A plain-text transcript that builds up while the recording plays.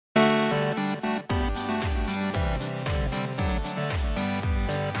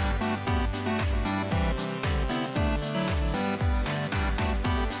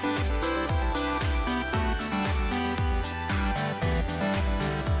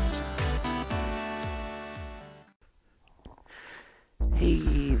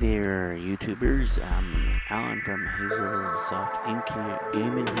there, YouTubers. Alan from Hazelsoft Inc.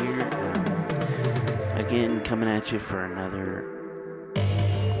 Gaming here. Again, coming at you for another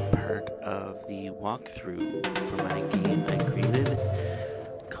part of the walkthrough for my game I created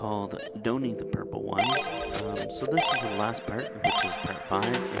called Donate the Purple Ones. So this is the last part, which is part 5,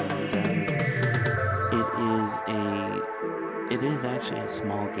 and it is actually a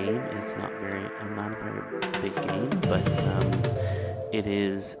small game. It's not a very big game, but it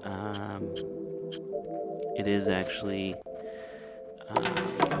is actually a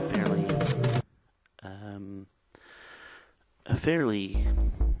fairly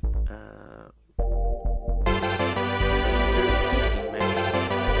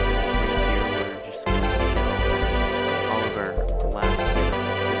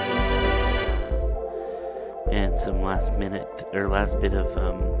and some last bit of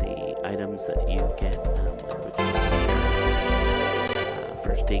the items that you get, which is your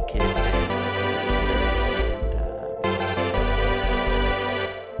first aid kits and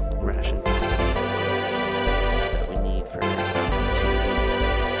ration packs that we need for to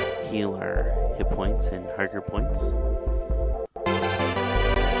heal our hit points and hunger points.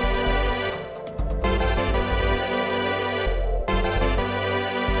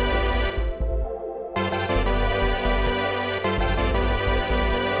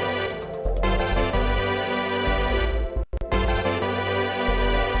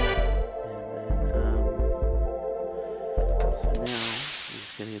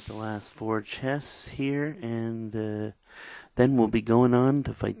 The last 4 chests here, and then we'll be going on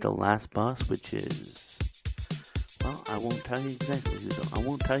to fight the last boss, which is, well, I won't tell you exactly who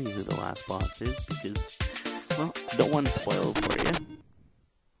the last boss is, because, well, I don't want to spoil it for you.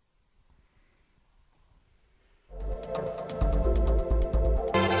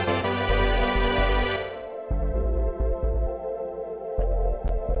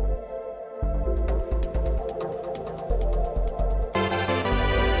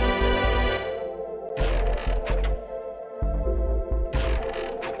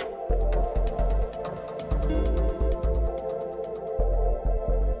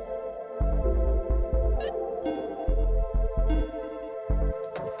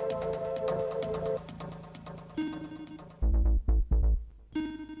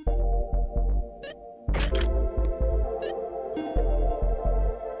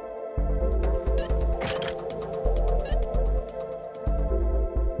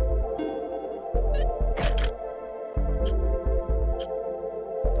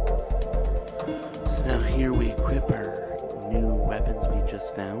 Here we equip our new weapons we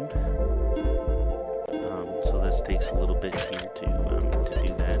just found. So this takes a little bit here to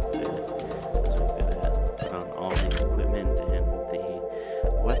do that, because we've got to put on all the equipment and the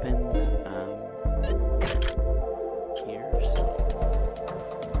weapons here.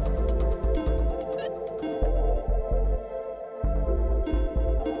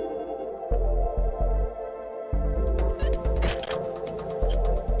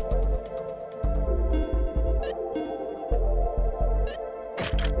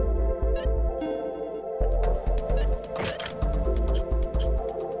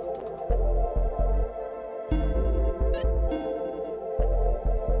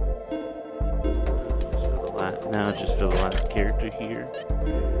 Now just for the last character here,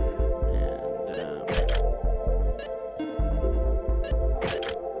 and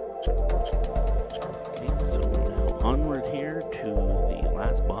okay, so now onward here to the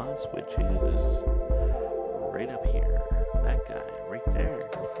last boss, which is right up here, that guy right there.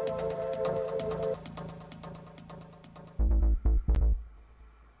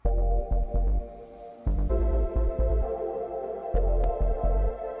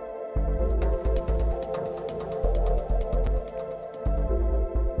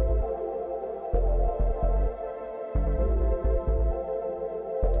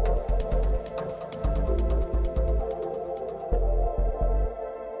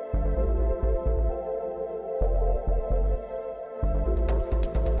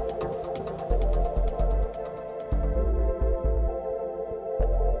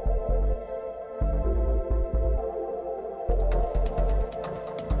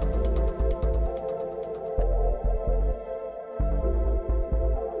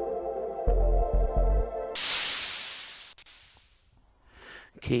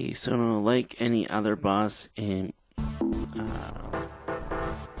 Okay, so like any other boss in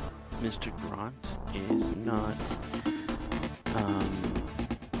Mr. Grant is not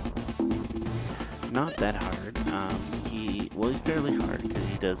that hard. He's fairly hard because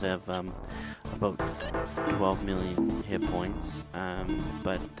he does have about 12 million hit points,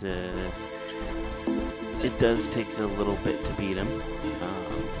 but it does take a little bit to beat him.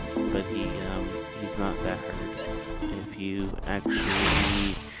 but he's not that hard.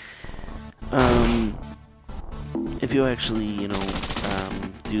 If you actually,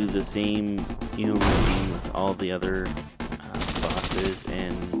 do the same, routine with all the other bosses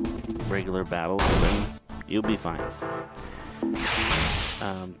and regular battles, then you'll be fine.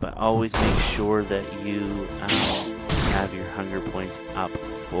 But always make sure that you have your hunger points up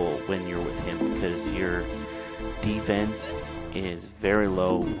full when you're with him, because your defense is very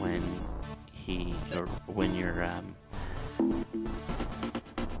low when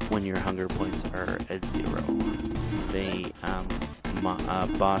your hunger points are at 0. They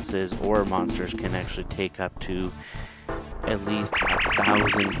bosses or monsters can actually take up to at least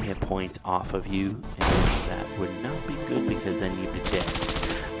 1,000 hit points off of you, and that would not be good, because then you'd be dead.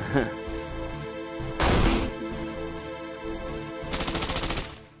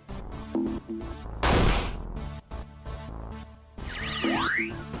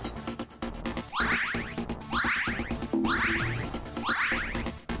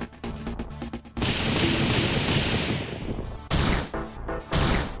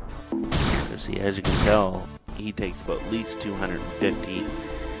 See, as you can tell, he takes about at least 250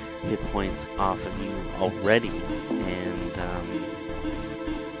 hit points off of you already, and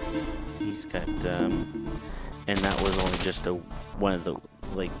he's got, and that was only just one of the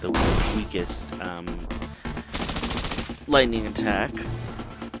weakest lightning attack.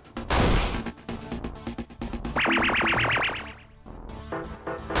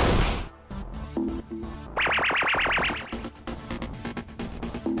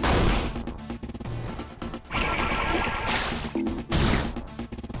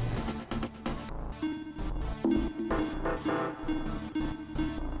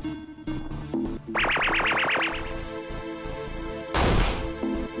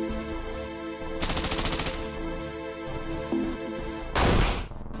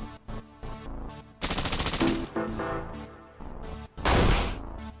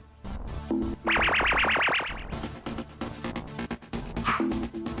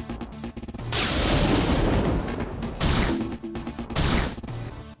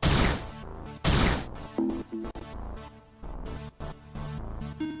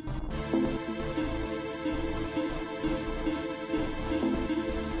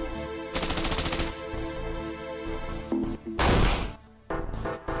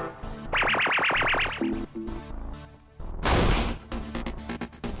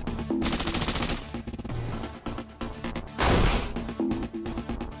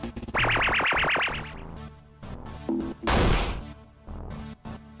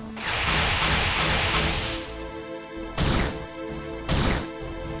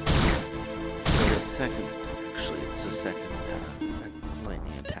 It's the second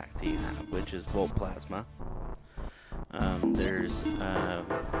lightning attack that you have, which is Volt Plasma. There's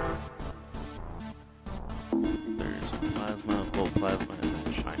Plasma, Volt Plasma, and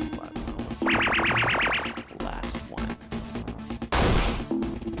then Shine Plasma, which is the last one.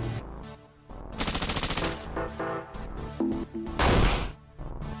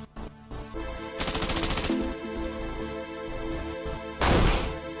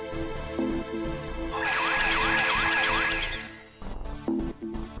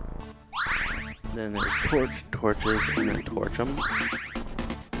 Then there's torches, and then torch them,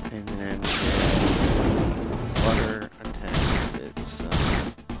 and then water attacks. It's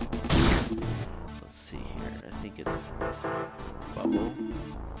let's see here. I think it's bubble,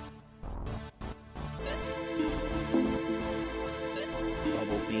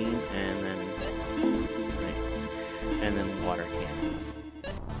 beam, and then water cannon.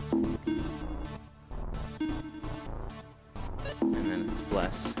 And then it's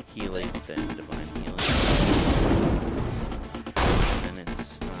bless, healing, then divine healing. And then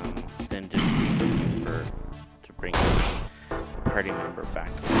it's then just to bring the party member back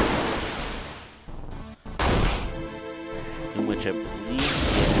to life. In which I believe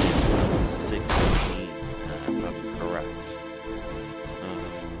it level 16, if I'm correct.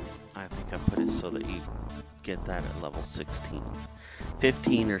 I think I put it so that you get that at level 16.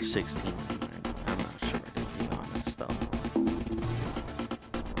 15 or 16, I'm not sure, to be honest though.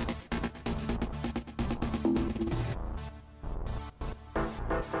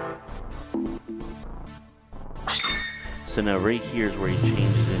 So now right here is where he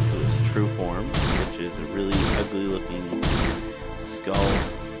changes into his true form, which is a really ugly looking skull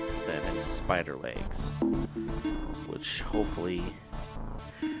that has spider legs, which hopefully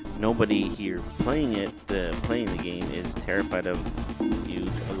nobody here playing the game is terrified of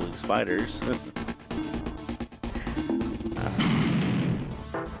huge ugly spiders.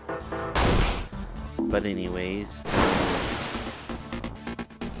 But anyways,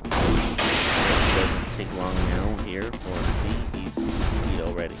 long now here for see he's beat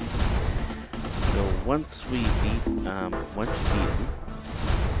already. So once we beat once you beat him,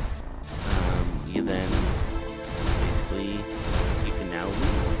 you then basically you can now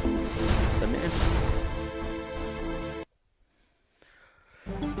leave the mansion.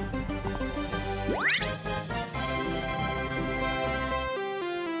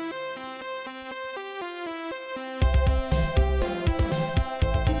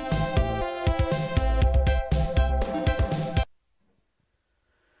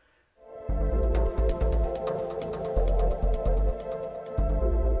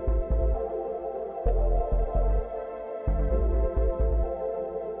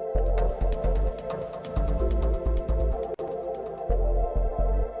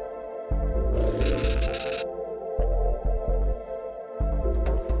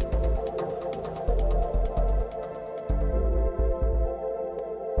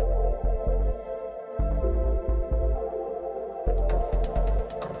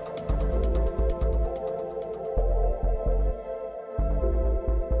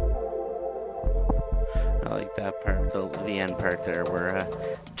 I like that part, the end part there where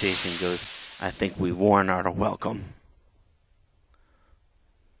Jason goes, I think we worn out a welcome.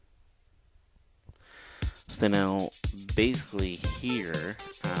 So now, basically here,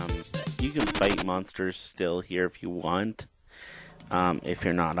 you can fight monsters still here if you want, if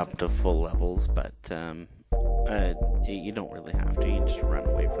you're not up to full levels, but you don't really have to, you can just run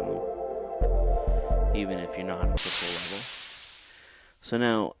away from them, even if you're not up to full level. So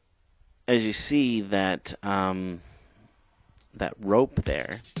now, as you see that that rope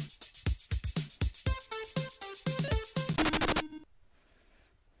there,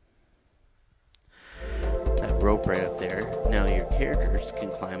 that rope right up there, now your characters can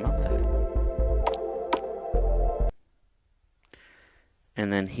climb up that.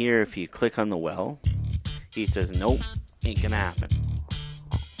 And then here, if you click on the well, he says, nope, ain't gonna happen.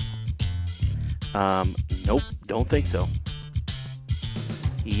 Nope, don't think so.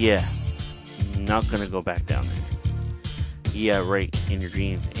 Yeah. Not gonna go back down there. Yeah, right, in your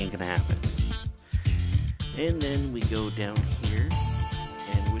dreams, ain't gonna happen. And then we go down here,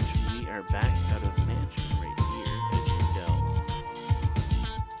 and which we are back out of mansion right here, as you can tell.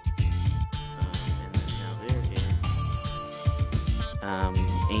 And then now there is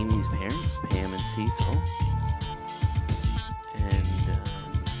Amy's parents, Pam and Cecil. And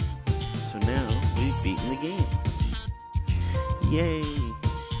so now we've beaten the game. Yay!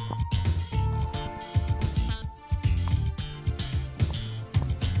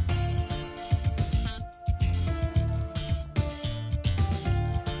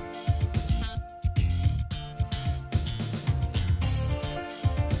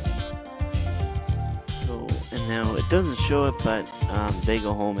 Now it doesn't show it, but they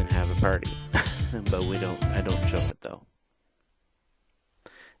go home and have a party. But I don't show it though.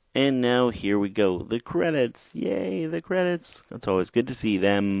 And now here we go, the credits. Yay, the credits. It's always good to see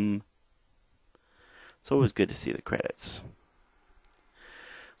them. It's always good to see the credits.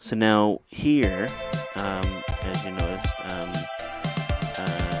 So now here, as you noticed,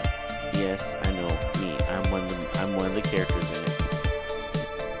 yes, I know me. I'm one of the characters in it.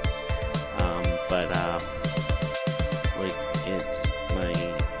 But like it's my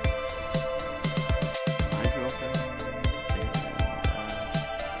girlfriend and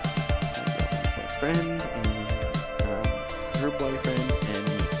my friend and her boyfriend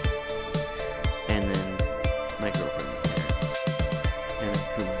and then my girlfriend's parents, and then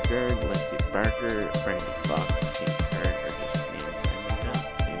Kuma Bird, Lexi Barker, Brandy Fox, King Bird are just names I made up.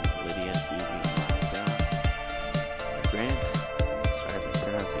 Same with Lydia, Susie, and Monica. Grant, sorry if I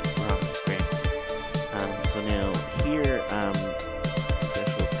pronounced it wrong. Grant. So now here,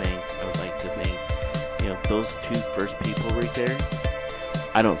 special thanks. I would like to thank, those two first people right there.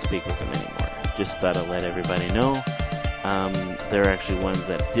 I don't speak with them anymore. Just thought I'd let everybody know. They're actually ones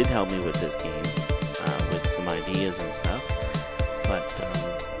that did help me with this game, with some ideas and stuff. But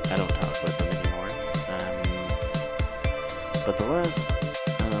I don't talk with them anymore. But the last,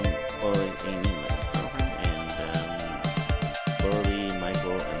 Amy, my girlfriend, and Lorelei,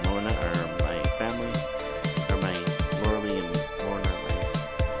 Michael, and Lorna are my family. Lorelei and Lorna are my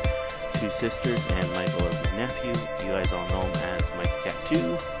two sisters, and Michael is my nephew. You guys all know him as Mike Cat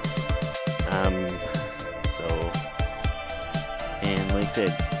 2. And like I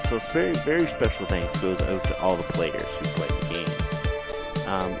said, so it's very, very special thanks goes out to all the players who play the game.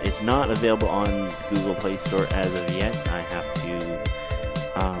 It's not available on Google Play Store as of yet. I have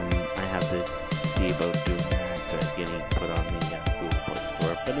to see about doing that, getting put on the Google Play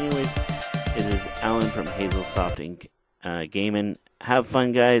Store. But anyways, this is Alan from Hazel Soft Inc. Gaming. Have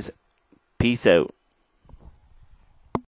fun, guys. Peace out.